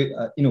to bring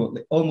out, you know,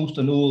 like almost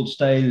an old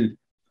style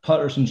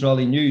Patterson's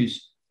Rally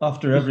News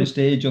after every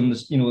stage on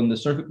this, you know, in the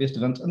circuit-based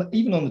events, and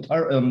even on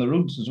the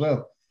roads as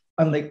well.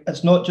 And like,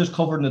 it's not just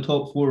covering the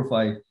top 4 or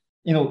 5.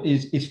 You know,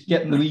 he's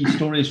getting the wee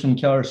stories from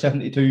car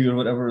 72 or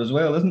whatever as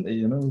well, isn't he?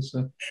 You know,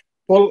 so.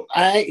 Well,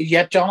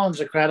 Jonathan's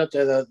a credit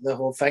to the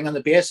whole thing, on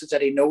the basis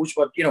that he knows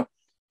what, you know,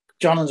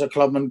 Jonathan's a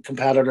clubman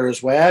competitor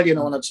as well, you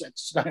know, and it's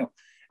you know,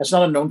 it's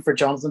not unknown for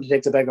Jonathan to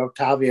take the big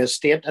Octavia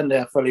Estate in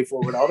the fully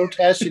forward auto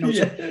test. You know,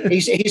 so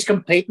he's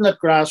competing at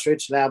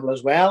grassroots level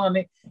as well,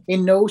 and he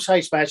knows how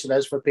special it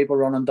is for people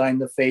running down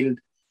the field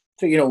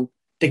to, you know,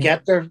 to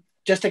get there,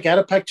 just to get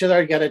a picture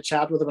there, get a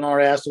chat with them and all the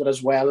rest of it,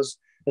 as well as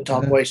the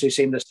top boys who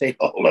seem to stay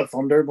all the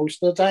thunder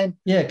most of the time.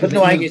 Yeah, but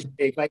no, I think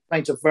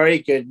it's a very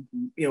good,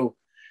 you know,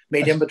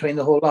 medium between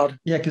the whole lot.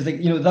 Yeah, because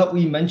you know that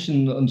we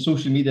mentioned on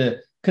social media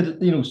could,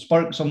 you know,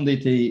 spark somebody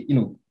to, you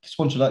know,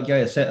 sponsor that guy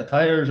a set of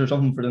tires or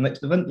something for the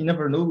next event. You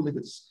never know. Like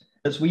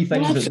it's wee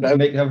things that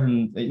make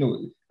everything, you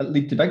know,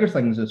 lead to bigger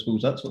things. I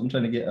suppose that's what I'm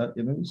trying to get at.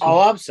 You know. So.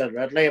 Oh,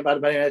 absolutely.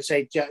 But I'd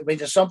say, I mean,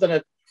 there's something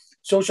that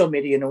social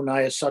media, now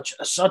is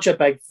such a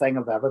big thing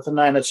of everything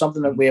now, and it's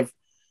something that we have,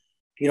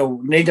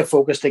 need to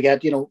focus to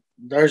get.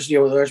 There's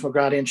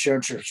McGrady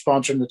Insurance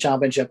sponsoring the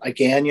championship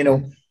again,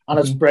 and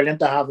it's brilliant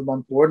to have them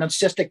on board, and it's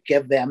just to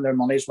give them their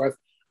money's worth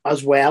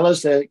as well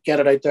as to get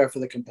it out there for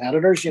the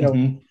competitors,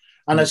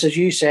 And as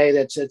you say,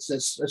 it's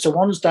the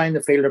ones down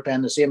the field are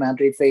paying the same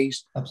entry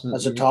fees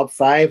as the top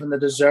five, and they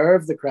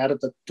deserve the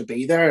credit to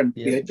be there and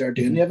be out there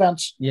doing the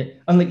events. Yeah,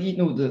 and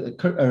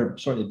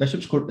the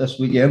Bishop's Court this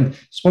weekend,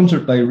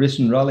 sponsored by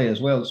Racing Rally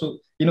as well. So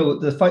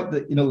the fact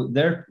that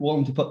they're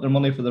willing to put their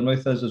money for their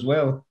mouth is as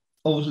well,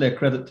 obviously a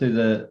credit to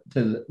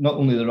the not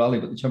only the rally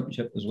but the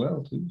championship as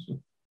well too.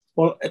 So.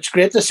 Well, it's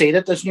great to see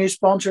that there's new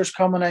sponsors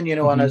coming in,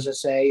 and as I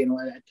say,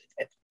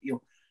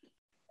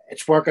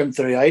 it's working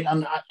throughout,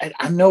 and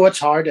I know it's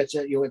hard.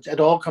 It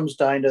all comes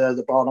down to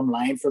the bottom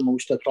line for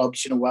most of the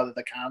clubs, whether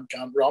they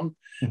can't run.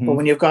 But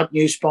when you've got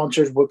new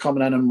sponsors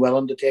coming in and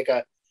willing to take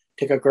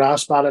a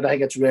grasp at it, I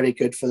think it's really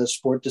good for the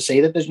sport to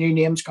see that there's new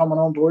names coming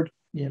on board.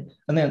 Yeah,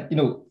 and then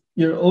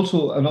you're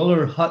also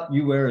another hat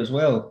you wear as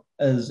well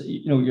as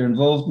you're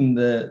involved in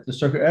the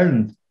Circuit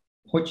Ireland,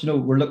 which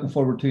we're looking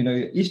forward to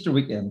now Easter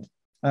weekend.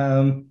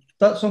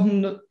 That's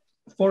something that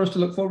for us to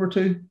look forward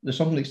to. There's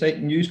something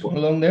exciting news coming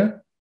along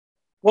there.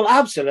 Well,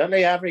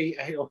 absolutely. Every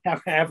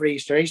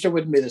Easter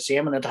wouldn't be the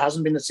same, and it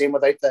hasn't been the same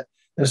without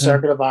the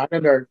Circuit of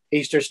Ireland or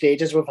Easter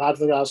stages we've had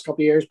for the last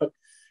couple of years. But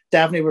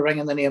definitely, we're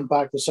bringing the name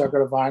back. The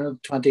Circuit of Ireland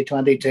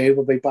 2022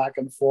 will be back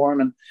in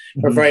form, and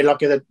we're very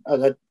lucky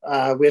that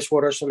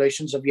Wastewater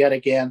Solutions have yet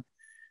again.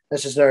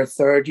 This is their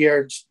third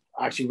year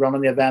actually running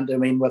the event.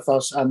 With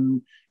us,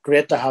 and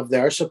great to have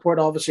their support,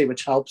 obviously,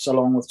 which helps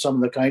along with some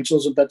of the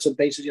councils and bits and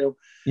pieces.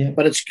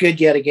 But it's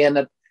good yet again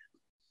that.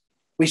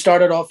 We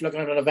started off looking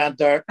at an event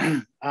there.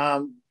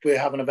 We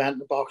have an event in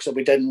the box that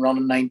we didn't run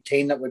in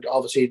 19 that we'd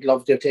obviously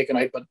love to have taken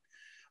out, but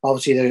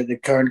obviously the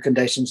current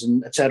conditions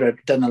and etc.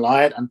 didn't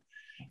allow it. And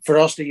for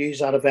us to use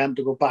that event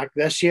to go back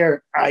this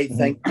year, I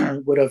think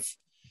would have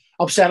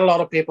upset a lot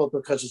of people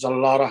because there's a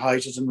lot of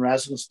houses and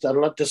residents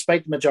that,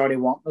 despite the majority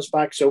wanting us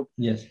back. So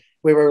yes,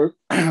 we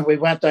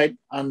went out,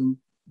 and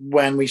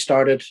when we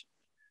started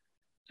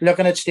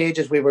looking at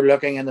stages, we were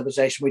looking in the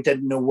position we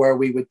didn't know where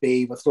we would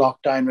be with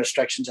lockdown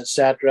restrictions,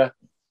 etc.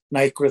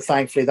 Now,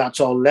 thankfully,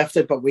 that's all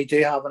lifted, but we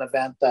do have an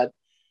event that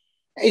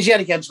is yet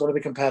again going to be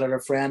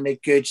competitor friendly,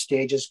 good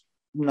stages,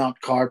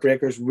 not car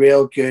breakers,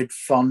 real good,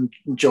 fun,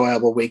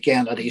 enjoyable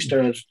weekend at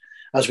Easter,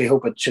 as we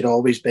hope it should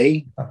always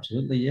be.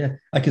 Absolutely, yeah.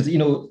 Because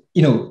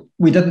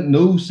we didn't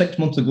know 6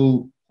 months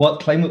ago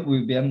what climate we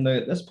would be in now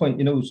at this point.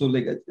 So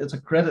it's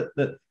a credit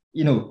that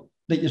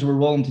that you were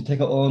willing to take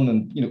it on,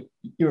 and you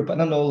were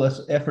putting in all this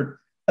effort,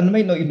 and it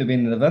might not even have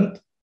been an event.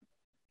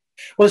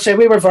 Well, say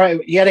we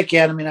were yet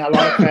again. A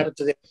lot of credit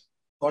to the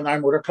Northern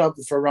Ireland Motor Club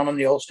for running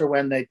the Ulster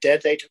when they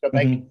did. They took a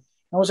big.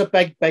 That was a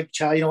big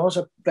challenge. It was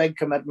a big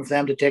commitment for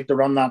them to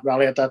run that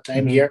rally at that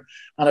time of year,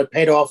 and it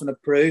paid off, and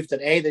it proved that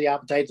the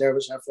appetite there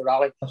was there for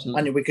rally,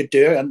 absolutely, and we could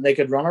do it, and they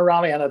could run a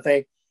rally, and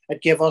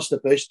it gave us the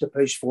boost to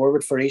push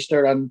forward for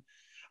Easter. And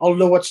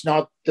although it's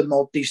not the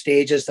multi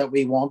stages that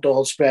we want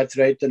all spread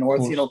throughout the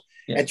north,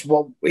 it's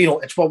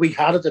what we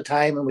had at the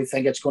time, and we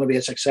think it's going to be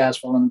a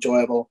successful and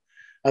enjoyable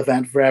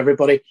event for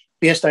everybody.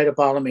 Based out of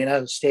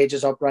Ballymena,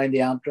 stages up around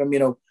the Antrim,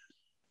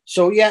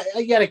 So yeah,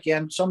 yet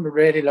again, something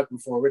really looking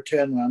forward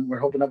to, and we're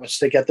hoping that was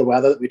to get the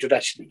weather that we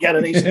traditionally get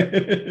at Easter.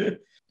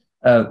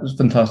 It was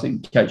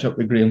fantastic to catch up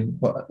with Graeme,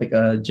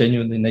 a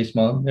genuinely nice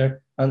man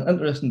there, and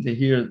interesting to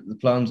hear the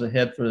plans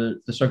ahead for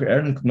the Circuit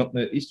Ireland coming up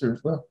now at Easter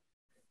as well.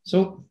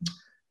 So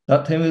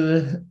that time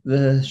of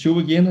the show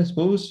again, I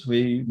suppose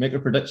we make our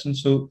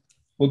predictions. So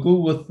we'll go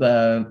with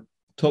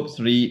top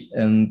three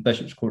in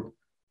Bishop's Court.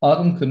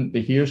 Adam couldn't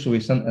be here, so he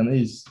sent in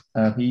his.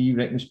 He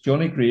reckons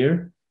Johnny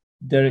Greer,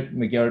 Derek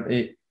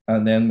McGarty,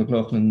 and then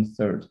McLaughlin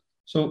third.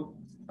 So,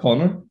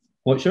 Connor,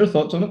 what's your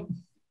thoughts on it?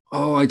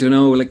 Oh, I don't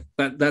know.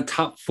 That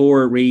top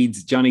four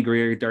reads Johnny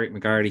Greer, Derek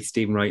McGarty,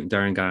 Stephen Wright, and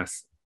Darren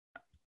Gass.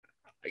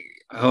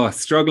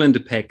 Struggling to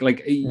pick.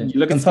 You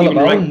look at Stephen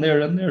Wright, they're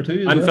in there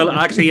too. And Phil,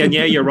 actually, and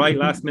yeah, you're right.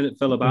 Last minute,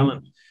 Philip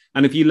Allen.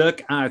 And if you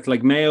look at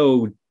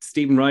Mayo,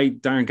 Stephen Wright,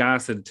 Darren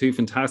Gass had two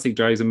fantastic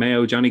drives, and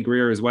Mayo, Johnny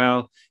Greer as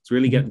well. It's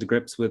really getting to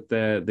grips with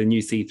the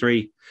new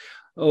C3.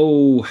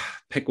 Oh,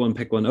 pick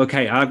one.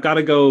 Okay, I've got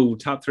to go.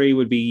 Top three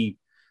would be,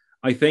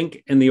 I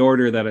think, in the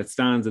order that it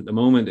stands at the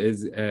moment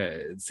is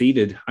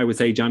seeded. I would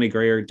say Johnny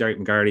Greer, Derek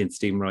McGarty, and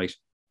Stephen Wright.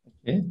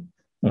 Okay.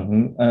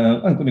 I'm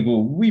going to go a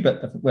wee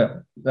bit different.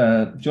 Well,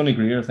 Johnny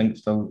Greer, I think,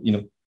 still,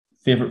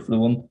 favourite for the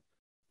one.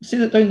 See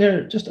that down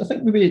there, I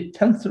think maybe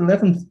 10th or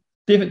 11th,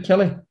 David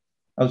Kelly.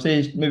 I would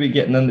say he's maybe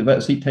getting in a bit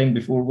of seat time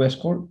before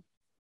West Cork.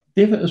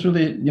 David has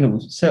really,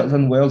 settled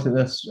in well to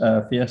this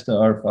Fiesta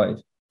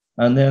R5.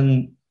 And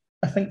then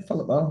I think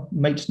Philip Al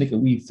might sneak a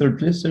wee third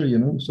place there,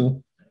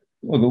 so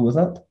we'll go with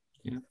that.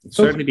 Yeah,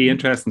 certainly be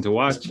interesting to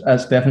watch.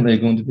 That's definitely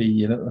going to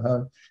be,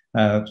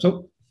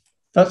 so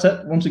that's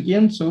it once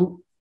again. So,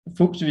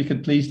 folks, if you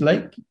could please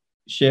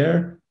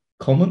share,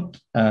 comment.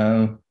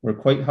 We're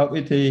quite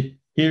happy to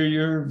hear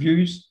your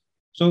views.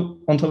 So,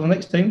 until the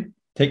next time,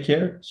 Take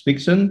care, speak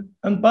soon,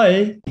 and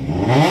bye.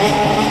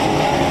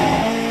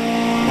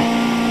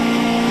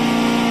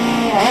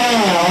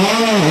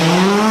 Oh,